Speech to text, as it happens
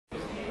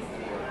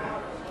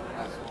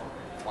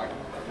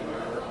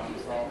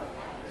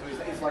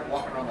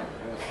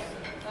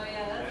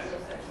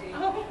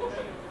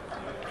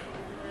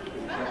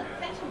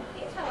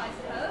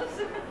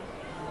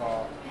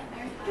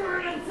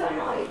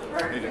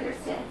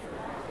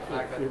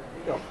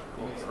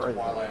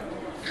Twilight.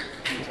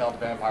 You can tell the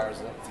vampires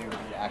don't seem to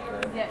be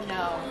accurate. Yeah,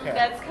 no,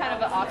 that's kind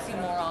of an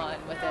oxymoron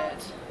with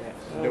it. Yeah.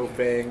 No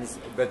fangs,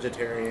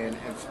 vegetarian,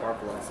 and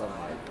sparkle in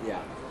sunlight.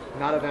 Yeah,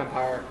 not a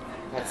vampire.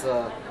 That's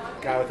a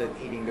guy with an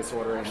eating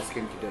disorder and a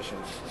skin condition.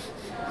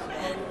 I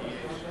think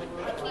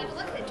you need to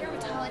look at a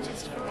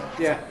dermatologist for that.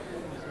 Yeah.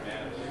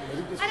 I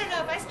don't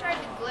know, if I started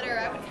with glitter,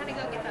 I would kind of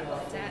go get that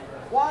looked at.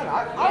 Why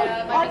not?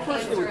 I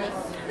personally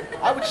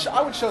I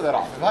would show that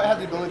off. If I had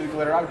the ability to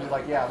glitter, I would be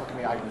like, yeah, look at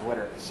me, I can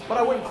glitter. But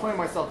I wouldn't claim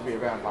myself to be a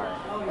vampire.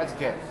 That's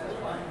gay.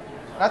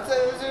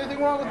 Is there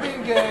anything wrong with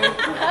being gay?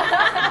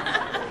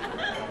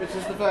 It's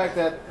just the fact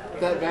that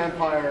that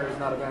vampire is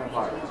not a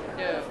vampire.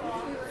 No.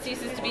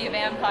 Ceases to be a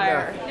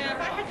vampire. No, if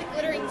I had the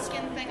glittering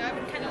skin thing, I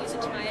would kind of use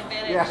it to my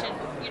advantage and,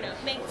 you know,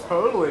 make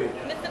totally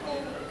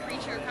mythical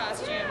creature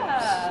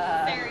costumes,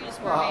 fairies,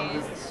 Well,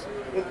 mermaids.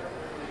 Of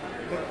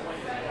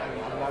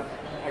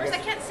course, I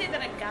can't say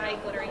that a guy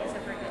glittering is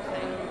ever a good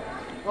thing.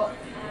 Well,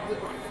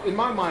 in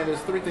my mind, there's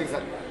three things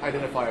that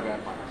identify a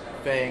vampire: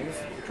 fangs,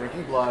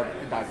 drinking blood,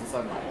 and dies in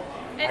sunlight.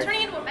 And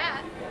turning into a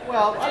bat.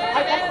 Well,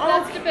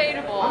 that's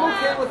debatable. I'm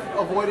okay with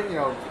avoiding,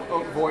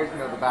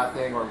 the bad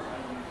thing or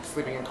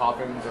sleeping in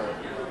coffins or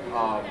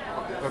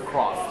the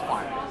cross.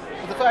 Fine.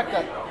 But the fact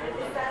that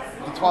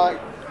the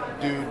Twilight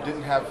dude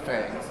didn't have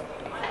fangs,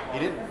 he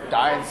didn't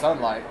die in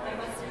sunlight,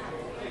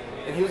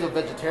 and he was a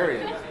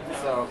vegetarian,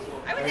 so.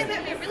 I would think that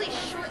would be a really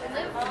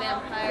short-lived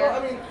vampire. Well,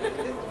 I mean,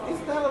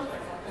 it's not a.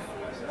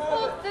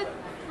 Well,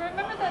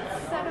 remember that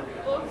set of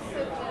books,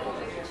 the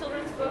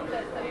children's book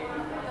that the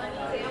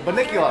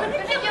bunny Bunnicula.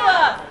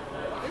 Bunnicula!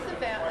 Is a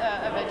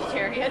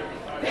vegetarian.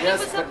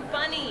 Yes, it was a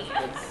bunny.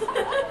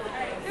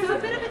 There's a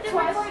bit of a difference.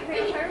 Twilight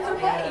vampires are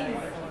bunnies.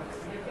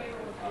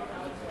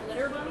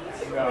 Glitter bunnies?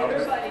 No.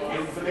 Glitter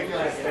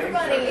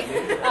bunny.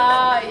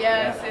 Ah,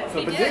 yes. So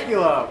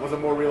Bunnicula was a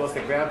more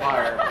realistic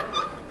vampire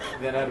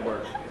than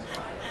Edward.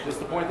 Just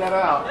to point that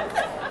out.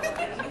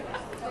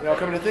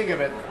 Coming to think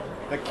of it,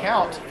 the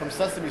Count from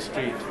Sesame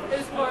Street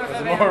is more of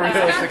a more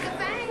realistic.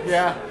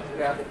 Yeah.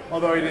 Yeah.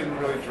 Although he didn't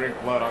really drink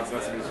blood on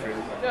Sesame Street.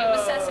 It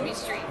was Sesame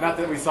Street. Not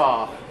that we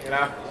saw, He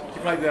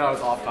probably did on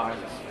his off time.